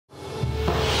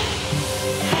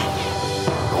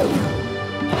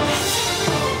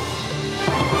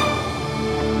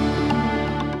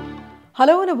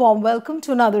Hello and a warm welcome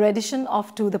to another edition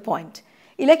of To The Point.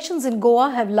 Elections in Goa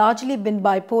have largely been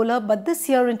bipolar, but this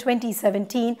year in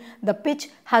 2017, the pitch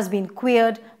has been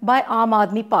queered by Aam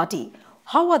Aadmi Party.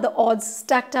 How are the odds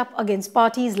stacked up against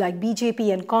parties like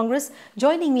BJP and Congress?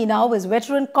 Joining me now is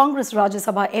veteran Congress Rajya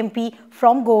Sabha MP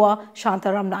from Goa,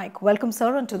 Shantaram Naik. Welcome,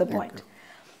 sir, and To The Point.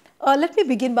 Let me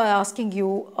begin by asking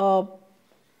you a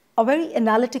very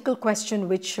analytical question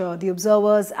which the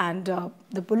observers and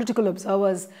the political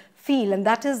observers feel, and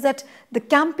that is that the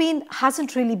campaign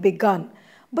hasn't really begun.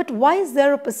 But why is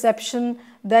there a perception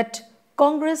that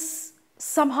Congress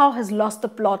somehow has lost the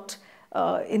plot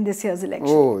in this year's election?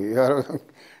 Oh, you are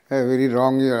very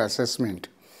wrong in your assessment.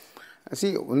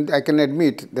 See, I can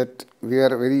admit that we are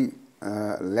very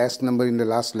last number in the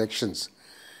last elections.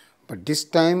 But this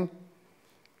time,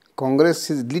 Congress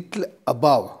is little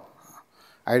above.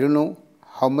 I don't know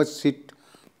how much seat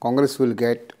Congress will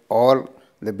get or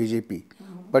the BJP.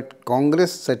 But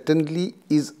Congress certainly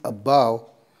is above,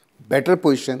 better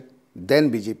position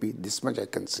than BJP. This much I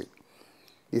can say.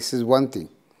 This is one thing.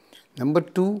 Number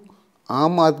two,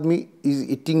 Aam Aadmi is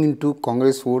eating into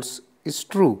Congress votes is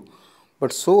true.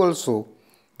 But so also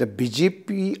the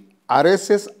BJP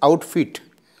RSS outfit,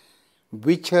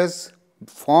 which has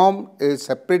formed a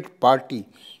separate party,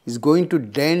 is going to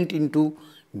dent into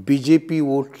BJP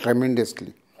vote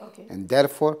tremendously. Okay. And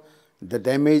therefore, the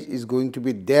damage is going to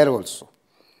be there also.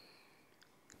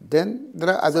 Then there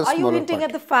are other smaller parties. Are you hinting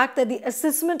at the fact that the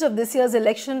assessment of this year's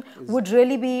election would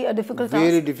really be a difficult task?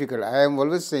 Very difficult. I am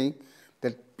always saying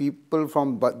that people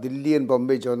from Delhi and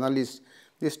Bombay journalists,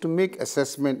 they used to make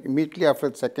assessment immediately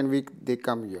after the second week they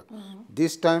come here.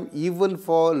 This time, even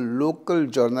for local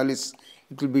journalists,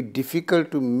 it will be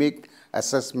difficult to make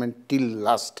assessment till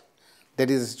last. That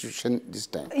is the situation this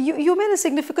time. You made a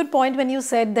significant point when you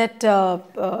said that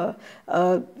Aam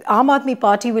Aadmi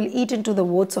Party will eat into the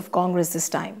votes of Congress this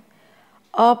time.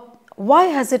 Why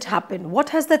has it happened? What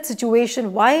has that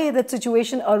situation, why that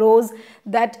situation arose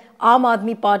that Aam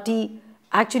Aadmi Party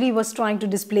actually was trying to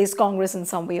displace Congress in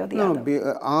some way or the other?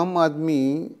 No, Aam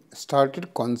Aadmi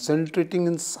started concentrating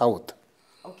in South.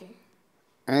 Okay.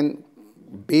 And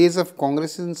base of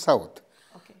Congress is in South.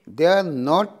 They are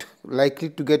not likely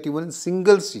to get even a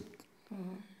single seat.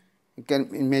 You can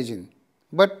imagine.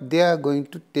 But they are going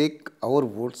to take our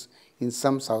votes in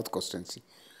some South constituency.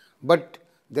 But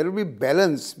there will be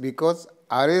balance because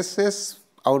RSS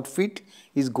outfit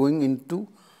is going into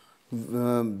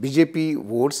BJP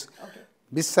votes. Okay.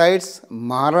 Besides,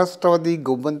 Maharashtra, the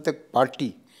Gobantak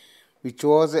party, which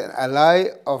was an ally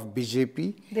of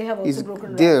BJP, they have also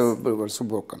broken. They have also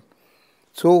broken.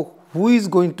 So, who is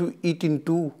going to eat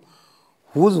into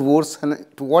whose votes and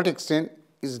to what extent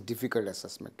is difficult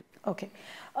assessment. Okay.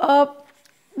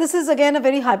 This is again a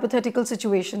very hypothetical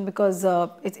situation because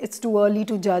it's too early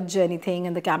to judge anything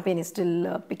and the campaign is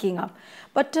still picking up.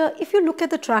 But if you look at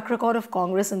the track record of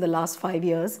Congress in the last 5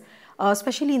 years,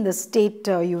 especially in the state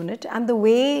unit and the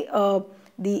way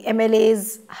the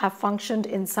MLAs have functioned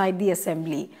inside the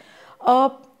assembly,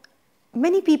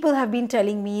 many people have been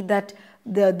telling me that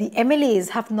the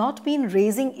MLAs have not been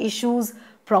raising issues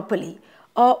properly.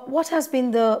 What has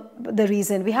been the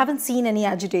reason? We haven't seen any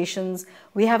agitations.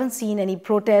 We haven't seen any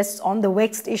protests on the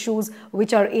vexed issues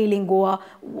which are ailing Goa.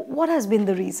 What has been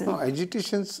the reason? No,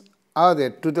 agitations are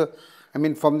there.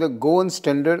 From the Goan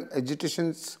standard,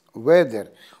 agitations were there.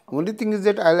 Only thing is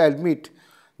that I'll admit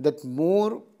that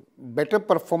better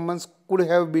performance could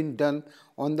have been done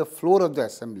on the floor of the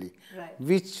assembly, right,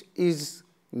 which is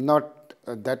not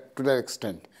that to that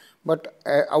extent. But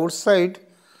outside,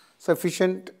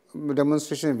 sufficient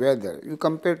demonstration were there. You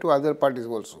compare to other parties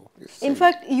also. In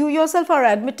fact, you yourself are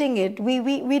admitting it.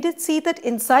 We did see that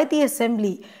inside the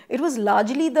assembly, it was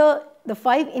largely the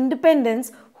 5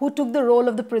 independents who took the role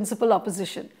of the principal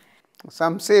opposition.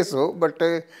 Some say so, but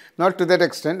not to that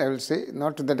extent, I will say,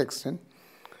 not to that extent.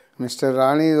 Mr.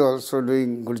 Rani is also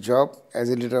doing good job as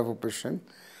a leader of opposition.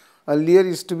 Earlier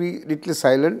used to be little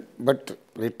silent, but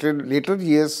later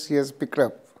years he has picked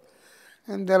up.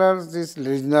 And there are this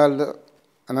regional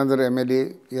another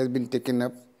MLA, he has been taken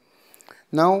up.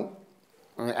 Now,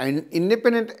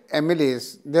 independent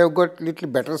MLAs, they have got little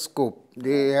better scope.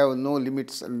 They have no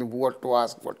limits on what to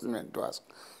ask, what not to ask.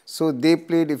 So, they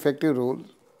played effective role.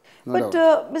 But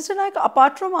Mr. Naik,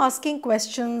 apart from asking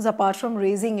questions, apart from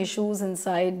raising issues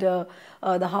inside the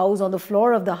house, on the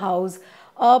floor of the house,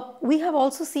 we have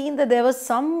also seen that there were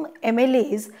some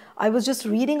MLAs, I was just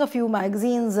reading a few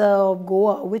magazines of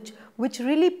Goa, which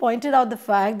really pointed out the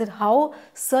fact that how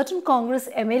certain Congress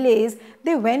MLAs,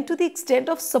 they went to the extent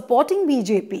of supporting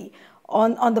BJP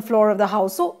on the floor of the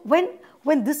house. So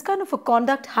when this kind of a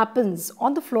conduct happens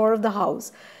on the floor of the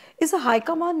house, Is the High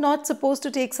Command not supposed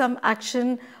to take some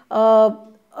action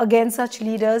against such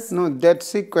leaders? No,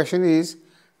 that's the question is,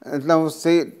 now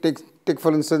say, take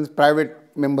for instance, private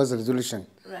members' resolution.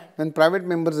 Right. When private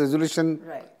members' resolution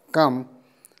Right. come,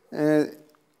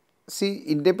 see,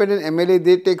 independent MLA,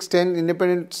 they take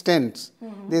independent stands.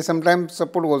 They sometimes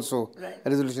support also a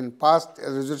resolution, passed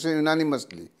a resolution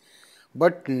unanimously.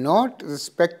 But not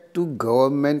respect to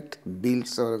government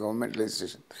bills or government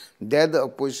legislation. There the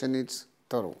opposition is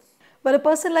thorough. But a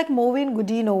person like Movin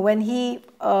Gudino, when he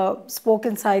spoke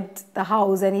inside the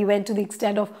house and he went to the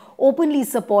extent of openly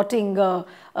supporting the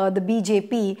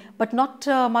BJP, but not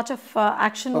much of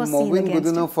action was seen against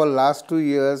him. Gudino for last 2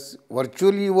 years,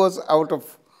 virtually he was out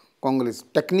of Congress.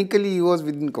 Technically he was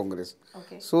within Congress.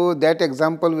 Okay. So that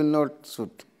example will not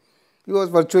suit. He was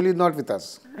virtually not with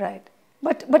us. Right.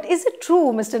 But is it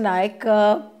true, Mr. Naik,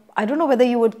 I don't know whether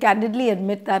you would candidly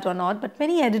admit that or not, but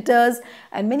many editors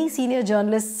and many senior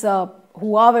journalists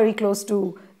who are very close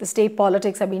to the state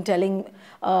politics have been telling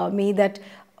me that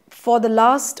for the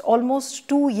last almost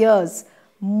 2 years,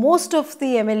 most of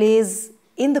the MLAs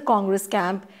in the Congress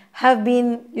camp have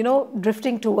been,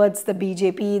 drifting towards the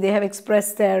BJP. They have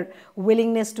expressed their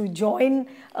willingness to join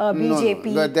BJP.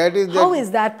 No, How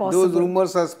is that possible? Those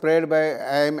rumors are spread by,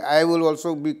 I will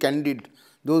also be candid.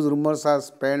 Those rumors are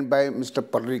spread by Mr.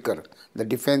 Parrikar, the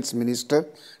defense minister,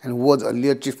 and who was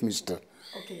earlier chief minister.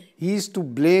 Okay. He used to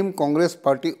blame Congress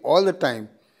party all the time.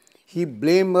 He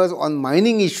blamed us on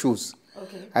mining issues.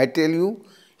 Okay. I tell you,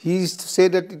 he used to say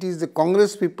that it is the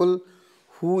Congress people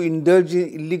who indulge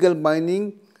in illegal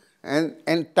mining,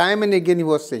 and time and again he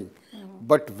was saying.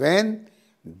 But when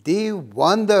they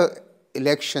won the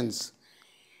elections,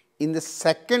 in the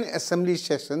second assembly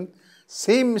session,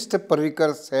 same Mr.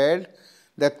 Parrikar said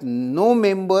that no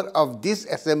member of this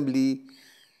assembly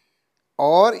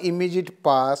or immediate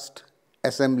past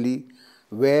assembly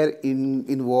were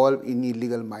involved in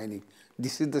illegal mining.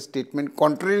 This is the statement,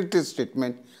 contrary to the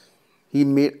statement he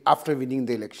made after winning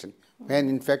the election, when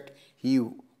in fact he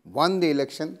won the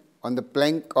election on the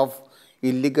plank of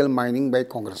illegal mining by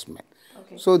congressmen.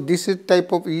 Okay. So this is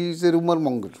type of, he is a rumor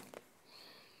monger.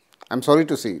 I'm sorry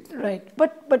to say it. Right.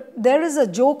 But there is a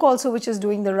joke also which is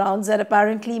doing the rounds that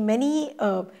apparently many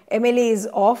MLAs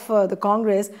of the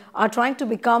Congress are trying to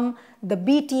become the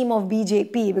B team of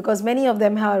BJP because many of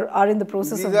them are in the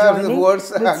process of joining. These are the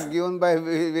words given by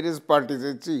various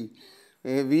parties. See,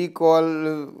 we call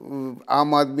Aam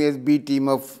Aadmi as B team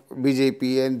of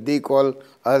BJP and they call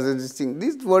us as this thing.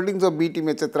 These wordings of B team,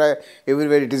 etc.,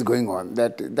 everywhere it is going on.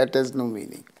 That has no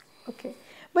meaning. Okay.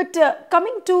 But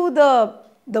coming to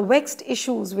the vexed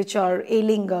issues which are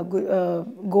ailing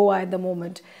Goa at the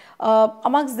moment,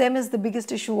 amongst them is the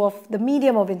biggest issue of the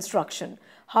medium of instruction.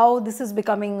 How this is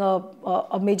becoming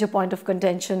a major point of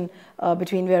contention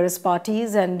between various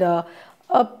parties, and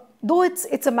though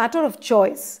it's a matter of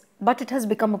choice, but it has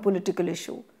become a political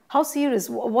issue. How serious?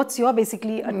 What's your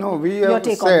basically No, we your have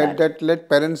take said on that? let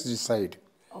parents decide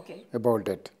about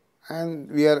that, and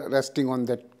we are resting on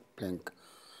that plank.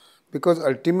 Because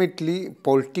ultimately,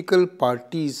 political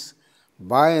parties,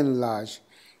 by and large,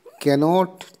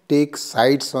 cannot take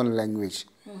sides on language.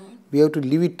 We have to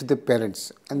leave it to the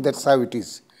parents, and that's how it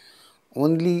is.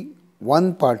 Only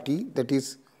one party, that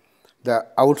is the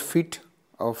outfit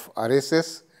of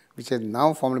RSS, which has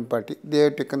now formed a party, they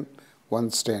have taken one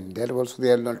stand. There also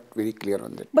they are not very clear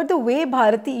on that. But the way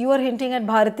Bharati, you are hinting at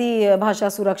Bharati Bhasha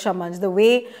Suraksha Manch, the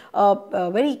way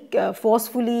very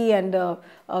forcefully and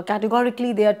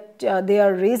categorically they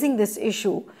are raising this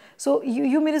issue. So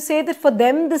you mean to say that for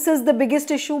them this is the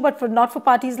biggest issue, but not for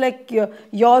parties like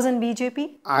yours and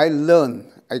BJP?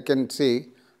 I can say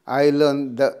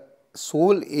the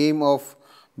sole aim of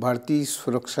Bharati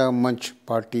Suraksha Manch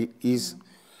party is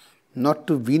not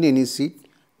to win any seat,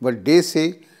 but they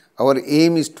say our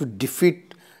aim is to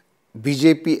defeat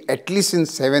BJP at least in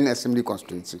 7 assembly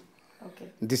constituency. Okay.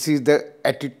 This is the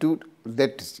attitude.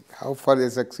 That is how far they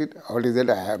succeed. How is that?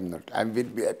 I have not. I will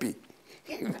be happy.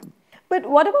 But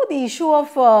what about the issue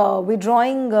of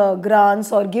withdrawing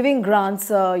grants or giving grants,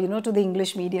 to the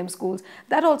English medium schools?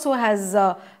 That also has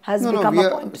become a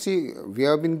point. See, we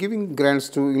have been giving grants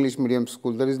to English medium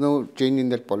school. There is no change in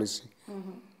that policy.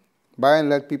 By and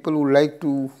large, people would like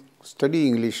to study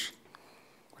English.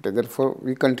 Therefore,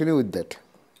 we continue with that.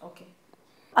 Okay.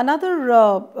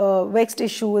 Another vexed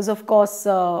issue is, of course,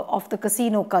 of the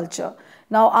casino culture.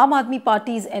 Now, Aam Aadmi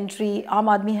Party's entry, Aam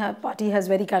Aadmi Party has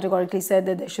very categorically said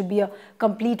that there should be a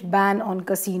complete ban on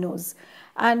casinos.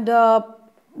 And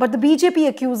but the BJP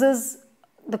accuses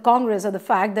the Congress or the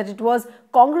fact that it was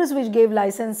Congress which gave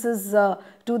licenses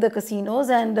to the casinos,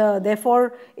 and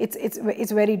therefore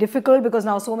it's very difficult because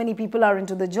now so many people are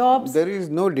into the jobs. There is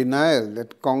no denial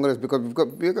that Congress, because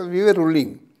we were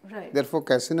ruling, Right. therefore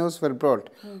casinos were brought.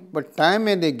 But time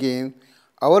and again,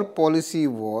 our policy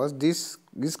was these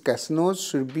casinos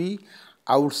should be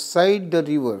outside the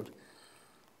river,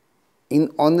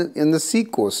 in the sea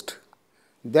coast.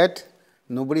 That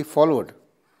nobody followed.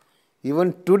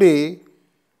 Even today,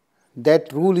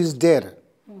 that rule is there,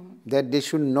 that they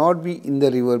should not be in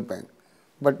the river bank,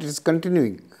 but it is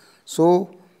continuing. So,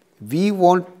 we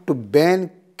want to ban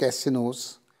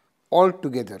casinos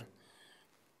altogether.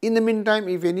 In the meantime,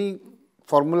 if any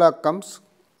formula comes,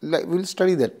 we will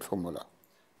study that formula.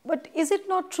 But is it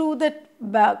not true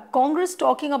that Congress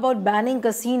talking about banning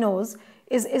casinos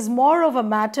is more of a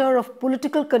matter of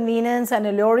political convenience and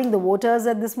alluring the voters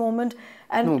at this moment?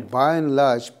 And no, by and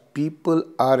large, people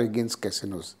are against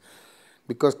casinos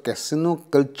because casino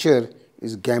culture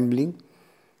is gambling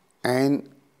and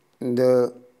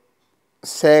the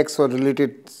sex or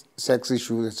related sex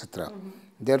issues, etc.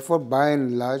 Therefore, by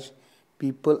and large,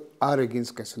 people are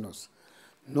against casinos.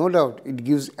 No doubt, it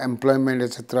gives employment,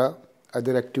 etc.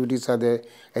 Other activities are there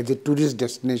as a tourist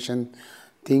destination.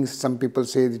 Things some people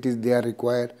say they are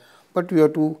required, but we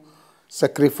have to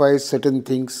sacrifice certain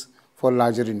things for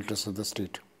larger interests of the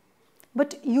state.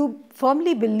 But you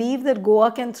firmly believe that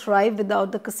Goa can thrive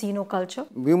without the casino culture?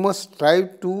 We must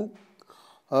strive to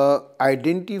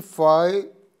identify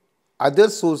other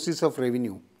sources of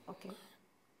revenue. Okay.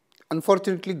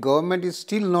 Unfortunately, government is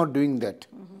still not doing that.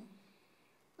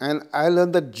 And I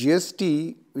learned that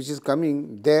GST, which is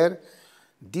coming there,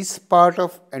 this part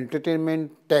of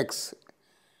entertainment tax,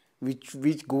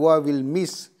 which Goa will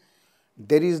miss,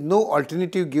 there is no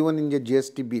alternative given in the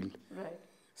GST bill. Right.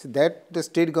 So that the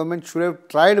state government should have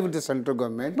tried with the central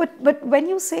government. But when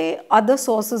you say other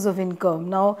sources of income,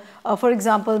 now, for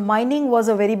example, mining was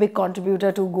a very big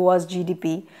contributor to Goa's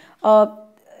GDP.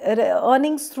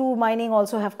 Earnings through mining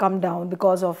also have come down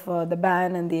because of the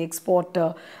ban and the export,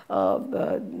 the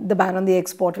ban on the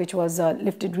export which was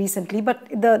lifted recently. But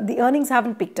the earnings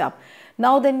haven't picked up.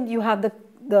 Now then you have the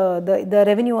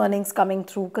revenue earnings coming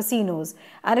through casinos.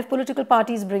 And if political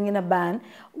parties bring in a ban,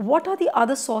 what are the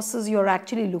other sources you're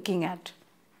actually looking at?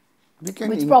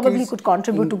 Which probably could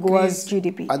contribute to Goa's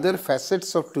GDP. Other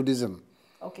facets of tourism.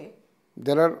 Okay.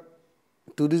 There are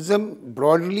tourism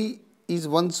broadly is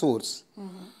one source.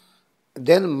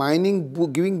 Then mining,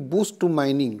 giving boost to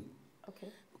mining. Okay.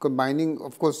 Because mining,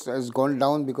 of course, has gone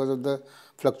down because of the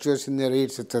fluctuation in the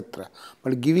rates, etc.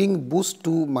 But giving boost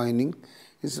to mining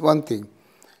is one thing.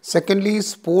 Secondly,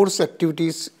 sports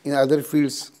activities in other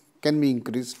fields can be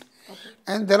increased. Okay.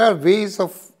 And there are ways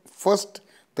of, first,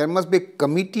 there must be a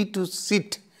committee to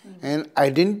sit and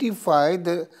identify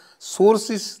the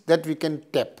sources that we can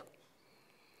tap.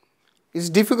 It's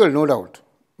difficult, no doubt,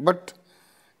 but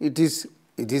it is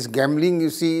gambling. You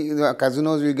see, in the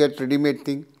casinos you get ready-made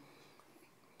thing,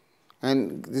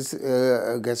 and this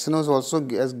casinos also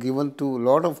has given to a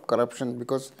lot of corruption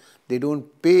because they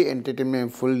don't pay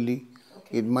entertainment fully.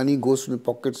 Okay. Money goes to the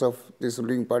pockets of these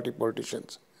ruling party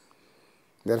politicians.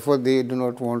 Therefore, they do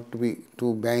not want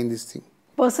to ban this thing.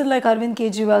 Person like Arvind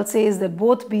Kejriwal says that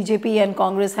both BJP and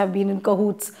Congress have been in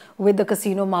cahoots with the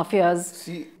casino mafias.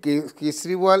 See,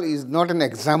 Kejriwal is not an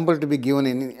example to be given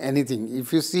in anything.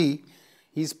 If you see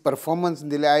his performance in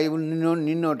Delhi, I will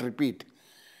need not repeat.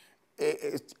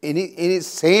 Any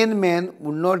sane man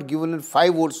would not give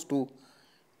 5 votes to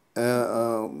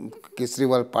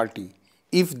Kejriwal party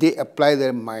if they apply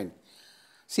their mind.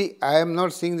 See, I am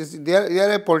not saying this. They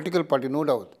are a political party, no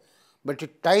doubt. But a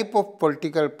type of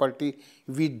political party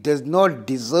which does not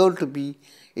deserve to be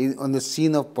on the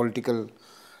scene of political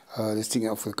this thing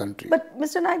of the country. But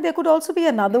Mr. Naik, there could also be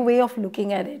another way of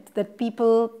looking at it, that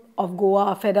people of Goa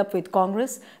are fed up with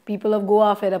Congress, people of Goa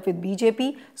are fed up with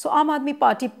BJP. So Aam Aadmi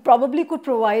Party probably could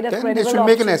provide a credible option. Then they should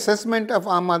make an assessment of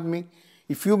Aam Aadmi.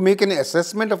 If you make an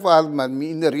assessment of Aam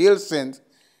Aadmi in the real sense,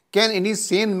 can any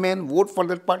sane man vote for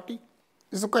that party?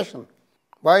 Is the question.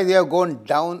 Why they have gone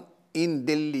down in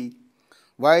Delhi?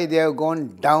 Why they have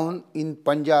gone down in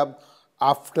Punjab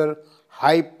after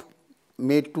hype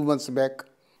made 2 months back?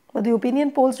 But the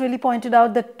opinion polls really pointed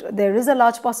out that there is a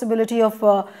large possibility of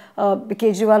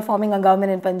Kejriwal forming a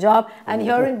government in Punjab, and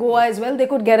here in Goa as well, they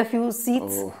could get a few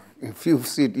seats. Oh, a few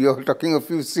seats. You are talking a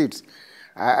few seats.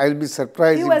 I'll be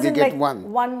surprised if they get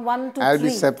one. One to I'll three.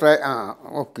 Be surprised.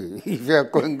 Okay. If you are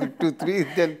going to 3,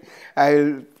 then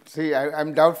I'll say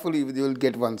I'm doubtful if they will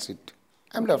get 1 seat.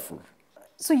 I'm doubtful.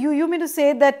 So you mean to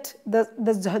say that the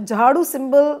Jhadu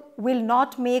symbol will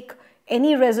not make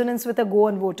any resonance with a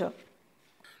Goan voter?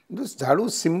 This Jhadu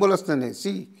symbol asthane,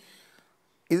 see,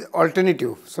 is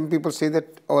alternative. Some people say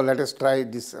that, oh, let us try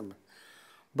this.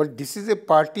 But this is a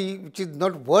party which is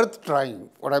not worth trying.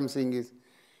 What I am saying is,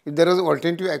 if there was an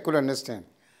alternative, I could understand.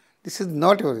 This is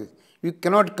not worth it. You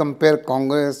cannot compare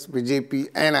Congress, BJP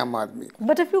and Aam Aadmi.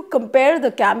 But if you compare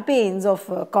the campaigns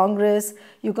of Congress,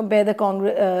 you compare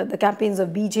the campaigns of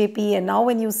BJP, and now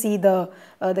when you see the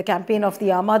campaign of the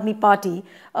Aam Aadmi Party,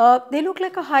 they look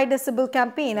like a high decibel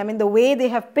campaign. I mean, the way they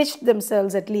have pitched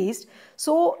themselves, at least.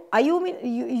 So, are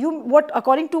what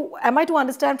according to, am I to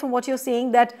understand from what you're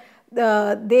saying that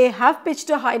they have pitched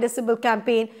a high decibel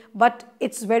campaign, but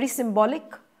it's very symbolic?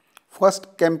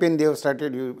 First campaign they have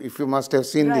started, if you must have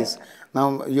seen this.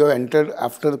 Now you have entered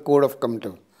after the code of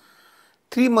conduct.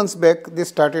 3 months back they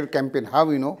started campaign. How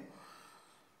we know?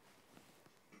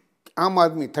 Aam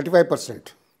Aadmi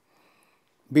 35%,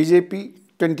 BJP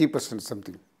 20%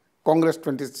 something, Congress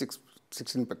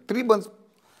 16%. 3 months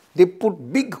they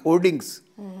put big hoardings.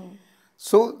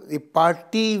 So a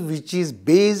party which is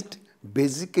based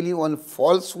basically on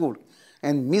falsehood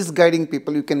and misguiding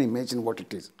people, you can imagine what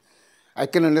it is. I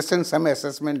can understand some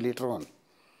assessment later on.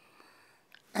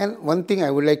 And one thing I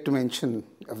would like to mention,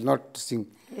 I've not seen,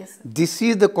 yes, this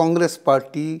is the Congress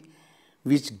party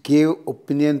which gave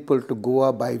opinion poll to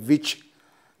Goa, by which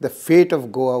the fate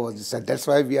of Goa was decided. That's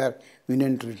why we are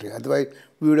union territory. Otherwise,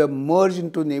 we would have merged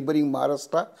into neighboring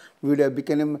Maharashtra, we would have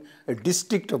become a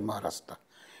district of Maharashtra.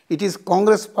 It is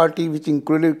Congress party which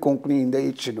included Konkani in the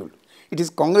 8th schedule. It is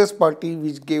Congress party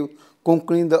which gave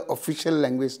Konkani the official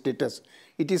language status.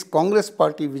 It is Congress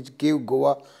party which gave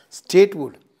Goa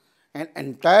statehood. And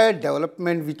entire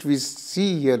development which we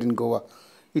see here in Goa,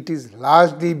 it is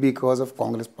largely because of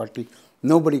Congress party.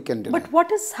 Nobody can deny. But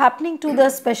what is happening to the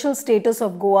special status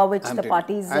of Goa, which the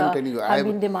parties have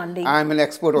been demanding? I am an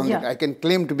expert on that. I can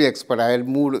claim to be expert. I had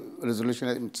moved resolution,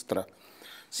 etc.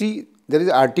 See, there is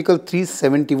Article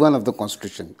 371 of the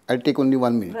Constitution. I'll take only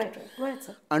 1 minute. Right. Go ahead,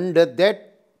 sir. Under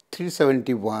that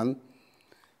 371,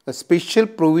 a special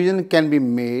provision can be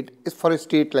made for a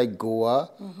state like Goa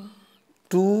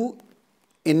to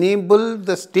enable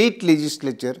the state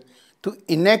legislature to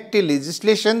enact a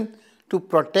legislation to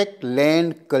protect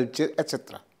land, culture,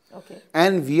 etc. Okay.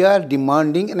 And we are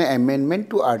demanding an amendment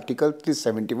to Article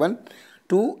 371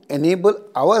 to enable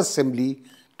our assembly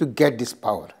to get this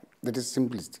power. That is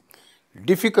simplistic.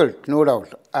 Difficult, no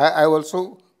doubt. I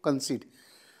also concede.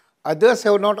 Others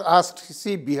have not asked.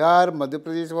 See, Bihar, Madhya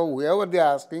Pradesh, or whoever they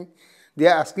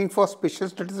are asking for special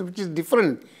status which is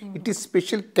different. It is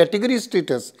special category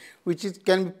status which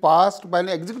can be passed by an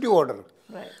executive order.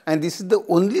 Right. And this is the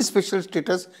only special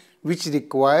status which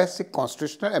requires a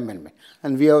constitutional amendment.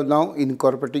 And we are now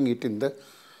incorporating it in the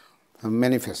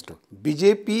manifesto.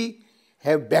 BJP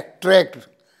have backtracked.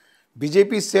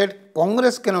 BJP said,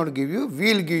 Congress cannot give you,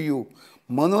 we will give you.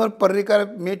 Manohar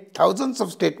Parrikar made thousands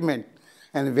of statements.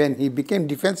 And when he became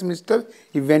defense minister,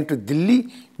 he went to Delhi,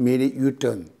 made a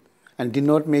U-turn and did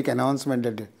not make announcement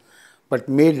that day, but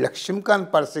made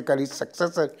Lakshmikant Parsekar his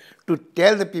successor to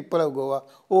tell the people of Goa,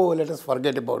 oh, let us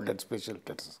forget about that special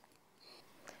status.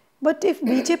 But if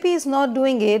BJP is not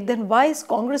doing it, then why is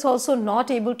Congress also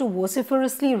not able to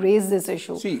vociferously raise this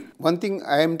issue? See, one thing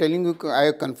I am telling you,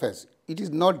 I confess, it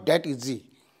is not that easy,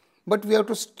 but we have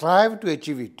to strive to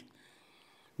achieve it.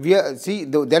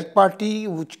 That party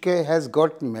which has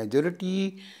got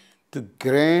majority to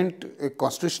grant a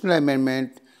constitutional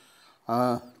amendment,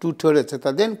 2/3,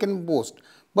 etc., then can boast.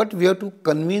 But we have to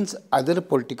convince other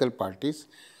political parties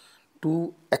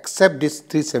to accept this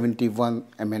 371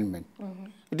 amendment.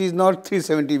 It is not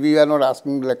 370. We are not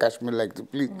asking like Kashmir, like,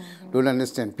 please don't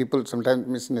understand. People sometimes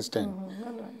misunderstand.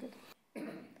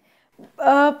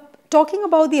 Talking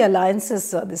about the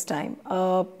alliances this time,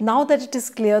 now that it is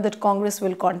clear that Congress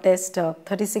will contest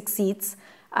 36 seats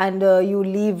and you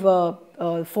leave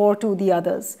 4 to the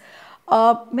others,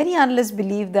 many analysts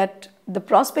believe that the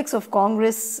prospects of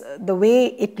Congress, the way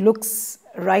it looks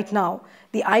right now,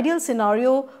 the ideal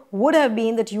scenario would have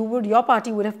been that your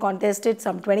party would have contested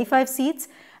some 25 seats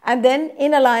and then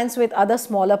in alliance with other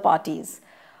smaller parties.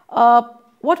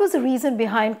 What was the reason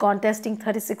behind contesting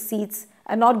 36 seats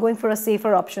and not going for a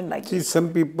safer option like this?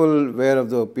 Some people were of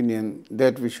the opinion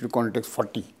that we should contest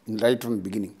 40 right from the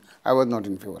beginning. I was not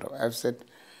in favor of it. I have said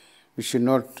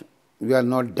we are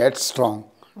not that strong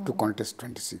to contest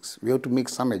 26. We have to make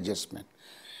some adjustment.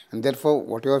 And therefore,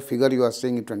 whatever figure you are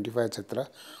saying, 25, etc.,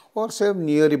 or say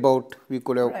near about, we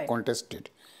could have contested.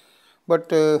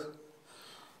 But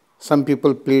some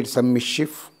people played some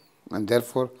mischief, and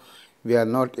therefore, we are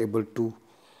not able to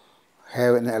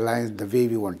have an alliance the way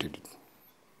we wanted it.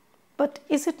 But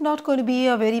is it not going to be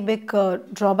a very big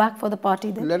drawback for the party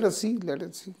then? Let us see, let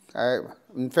us see.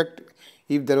 In fact,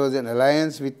 if there was an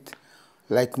alliance with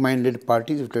like-minded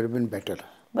parties, it would have been better.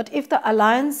 But if the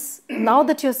alliance, now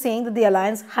that you're saying that the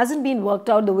alliance hasn't been worked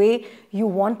out the way you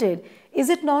wanted, is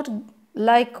it not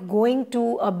like going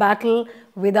to a battle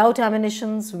without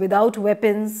ammunitions, without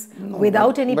weapons,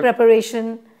 without any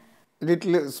preparation?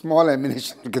 Little small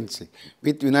ammunition, you can say.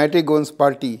 With United Governance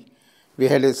Party, we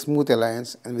had a smooth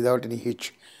alliance and without any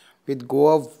hitch. With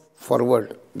Goa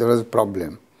forward, there was a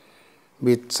problem.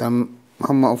 With some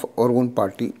of our own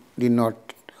party did not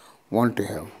want to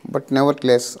have. But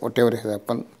nevertheless, whatever has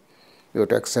happened, we have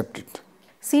to accept it.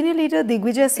 Senior leader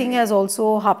Digvijay Singh has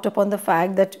also harped upon the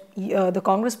fact that the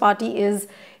Congress party is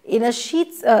in a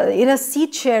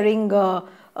seat sharing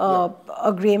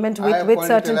agreement with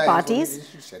certain parties,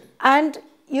 and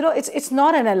it's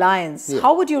not an alliance. Yeah.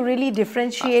 How would you really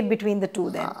differentiate between the two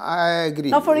then? I agree.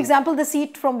 Now, for example, the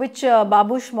seat from which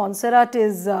Babush Montserrat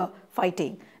is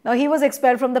fighting. Now, he was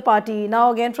expelled from the party.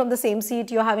 Now, again, from the same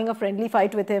seat, you're having a friendly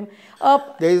fight with him.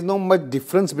 There is no much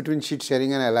difference between seat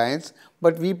sharing and alliance,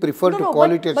 but we prefer to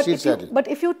call it a seat sharing. But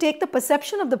if you take the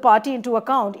perception of the party into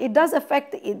account, it does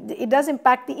affect, it does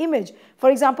impact the image.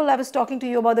 For example, I was talking to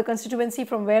you about the constituency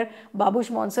from where Babush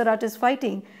Montserrat is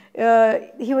fighting.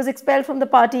 He was expelled from the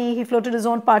party, he floated his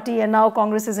own party, and now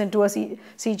Congress is into a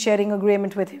seat sharing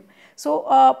agreement with him. So,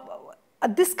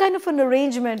 this kind of an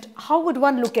arrangement, how would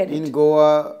one look at it? In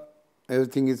Goa,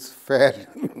 everything is fair.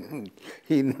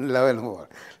 In love and war,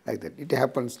 like that. It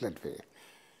happens that way.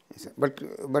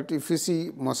 But if you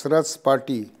see Montserrat's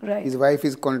party, his wife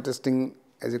is contesting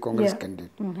as a Congress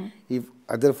candidate. If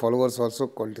other followers also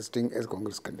contesting as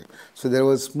Congress candidate. So there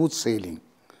was smooth sailing.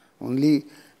 Only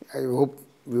I hope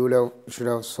we should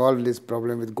have solved this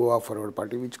problem with Goa Forward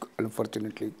Party, which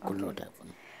unfortunately could not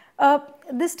happen.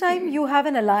 This time you have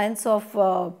an alliance of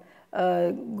Maharashtra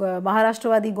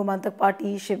Gomantak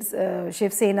Party,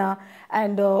 Shiv Sena,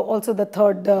 and also the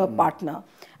third partner.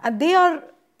 And they are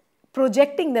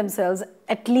projecting themselves,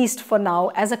 at least for now,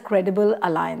 as a credible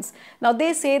alliance. Now,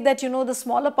 they say that, the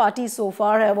smaller parties so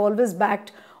far have always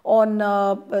backed on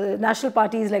national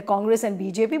parties like Congress and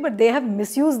BJP, but they have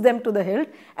misused them to the hilt.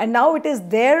 And now it is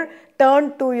their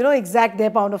turn to, exact their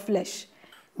pound of flesh.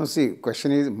 Now, see,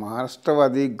 question is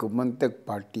Maharashtra Gomantak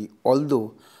Party,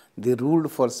 although they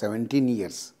ruled for 17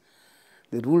 years,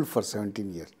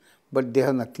 but they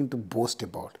have nothing to boast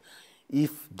about.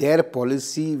 If their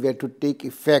policy were to take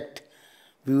effect,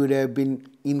 we would have been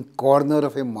in corner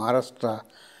of a Maharashtra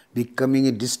becoming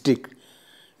a district.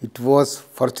 It was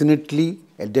fortunately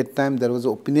at that time there was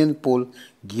an opinion poll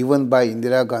given by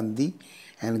Indira Gandhi,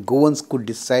 and Goans could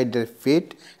decide their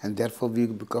fate, and therefore we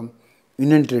become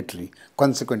union territory,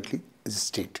 consequently as a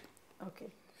state. Okay.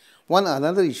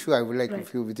 Another issue I would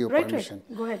like to, with your permission.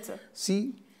 Go ahead, sir.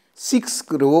 See, 6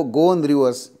 Goan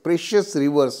rivers, precious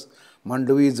rivers,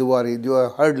 Mandavi, Zuwari, you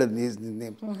have heard his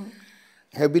name,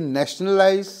 have been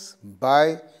nationalized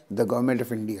by the government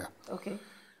of India. Okay.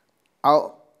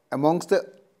 Amongst the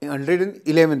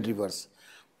 111 rivers,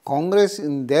 Congress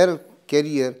in their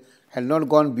career had not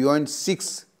gone beyond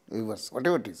 6 rivers,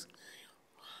 whatever it is.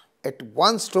 At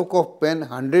one stroke of pen,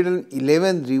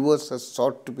 111 rivers are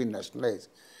sought to be nationalized.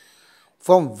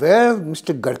 From where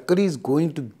Mr. Gadkari is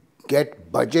going to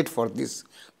get budget for this?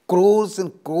 Crores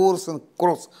and crores and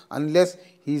crores, unless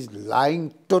he is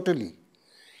lying totally.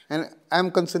 And I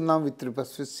am concerned now with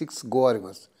regards to 6 Goa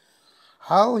rivers.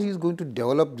 How he is going to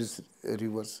develop these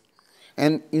rivers?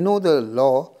 And the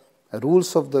law,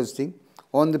 rules of this thing,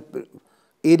 on the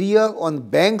area, on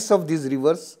banks of these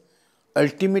rivers,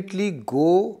 ultimately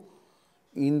go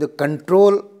in the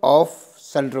control of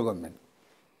central government.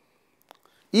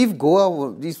 If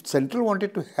Central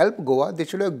wanted to help Goa, they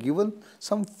should have given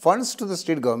some funds to the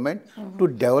state government to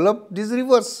develop these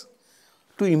rivers,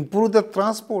 to improve the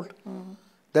transport.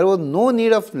 There was no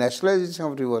need of nationalization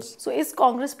of rivers. So, is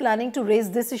Congress planning to raise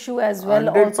this issue as well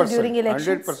also during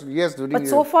elections? 100%, yes. But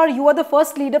so far, you are the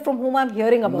first leader from whom I am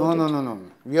hearing about it.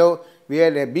 No. We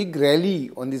had a big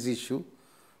rally on this issue.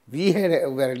 We had a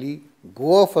rally,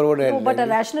 Goa Forward rally. No, but a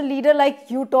national leader like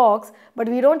you talks, but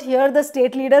we don't hear the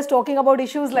state leaders talking about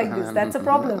issues like this. That's a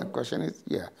problem. The question is,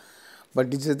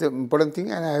 but this is the important thing,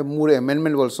 and I have moved an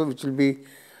amendment also, which will be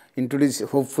introduced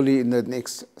hopefully in the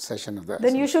next session of that.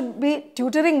 Then you should be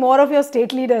tutoring more of your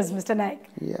state leaders, Mr. Naik.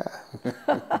 Yeah.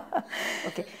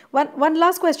 Okay. One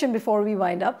last question before we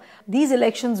wind up. These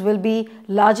elections will be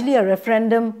largely a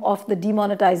referendum of the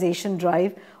demonetization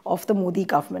drive of the Modi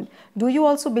government. Do you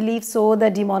also believe so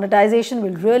that demonetization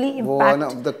will really impact? One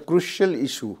of the crucial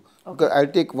issue. Okay. I'll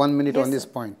take 1 minute on this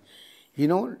point.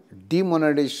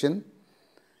 Demonetization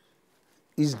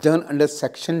is done under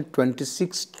Section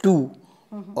 26(2)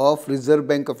 of Reserve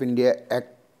Bank of India Act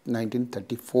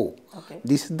 1934. Okay.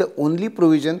 This is the only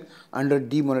provision under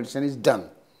demonetization is done.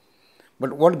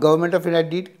 But what Government of India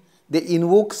did? They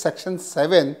invoked Section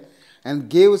 7 and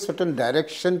gave certain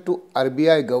direction to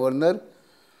RBI Governor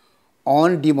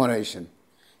on demonetization.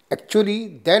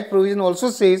 Actually, that provision also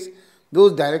says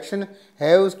those direction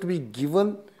has to be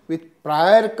given with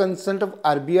prior consent of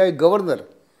RBI Governor.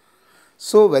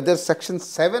 So, whether Section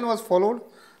 7 was followed,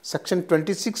 Section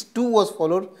 26(2) was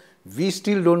followed, we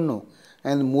still don't know.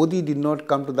 And Modi did not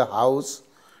come to the house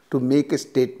to make a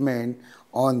statement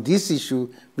on this issue,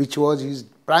 which was his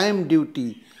prime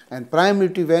duty. And prime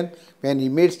duty when he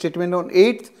made statement on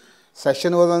 8th,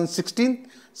 session was on 16th.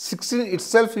 16th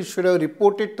itself he should have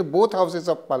reported to both houses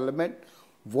of parliament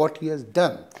what he has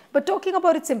done. But talking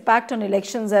about its impact on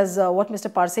elections, as what Mr.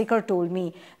 Parsekar told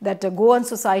me, that Goan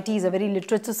society is a very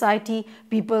literate society.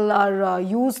 People are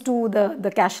used to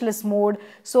the cashless mode.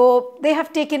 So they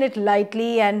have taken it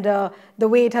lightly, and the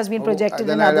way it has been projected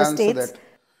in other states.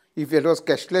 If it was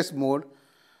cashless mode,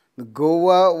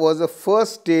 Goa was the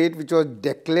first state which was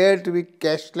declared to be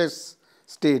cashless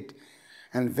state.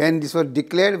 And when this was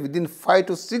declared, within 5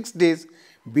 to 6 days,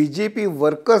 BJP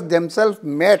workers themselves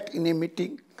met in a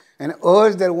meeting and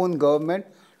urged their own government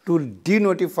to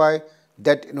denotify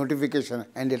that notification,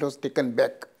 and it was taken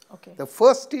back. Okay. The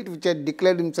first state which had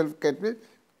declared himself cashless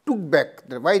took back.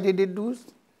 Why did it do this?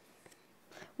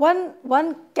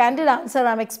 One candid answer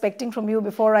I'm expecting from you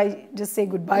before I just say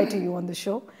goodbye to you on the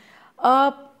show.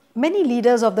 Many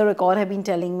leaders of the record have been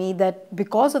telling me that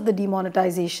because of the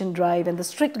demonetization drive and the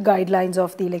strict guidelines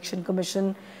of the Election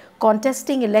Commission,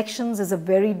 contesting elections is a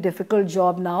very difficult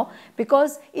job now,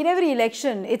 because in every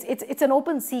election, it's an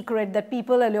open secret that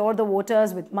people allure the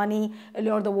voters with money,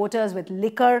 allure the voters with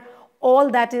liquor.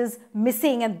 All that is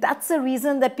missing, and that's the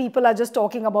reason that people are just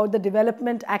talking about the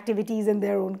development activities in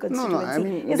their own constituency. No, I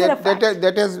mean, is it a fact?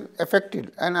 that has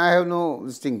affected, and I have no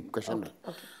question.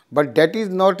 Okay. But that is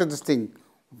not this thing.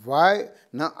 Why?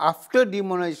 Now, after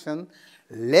demonetization,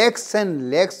 lakhs and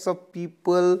lakhs of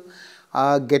people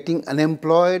are getting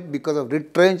unemployed because of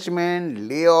retrenchment,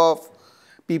 layoff.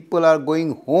 People are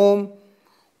going home.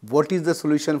 What is the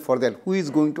solution for that? Who is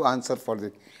going to answer for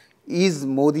that? Is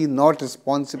Modi not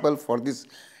responsible for this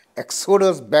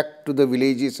exodus back to the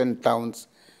villages and towns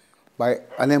by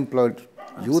unemployed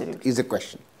youth? Absolutely. Is a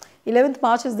question. 11th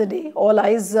March is the day. All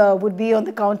eyes would be on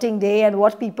the counting day and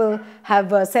what people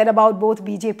have said about both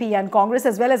BJP and Congress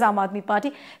as well as Aam Aadmi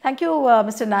Party. Thank you,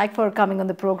 Mr. Naik, for coming on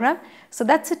the program. So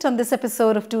that's it on this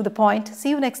episode of To The Point. See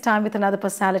you next time with another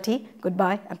personality.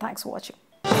 Goodbye and thanks for watching.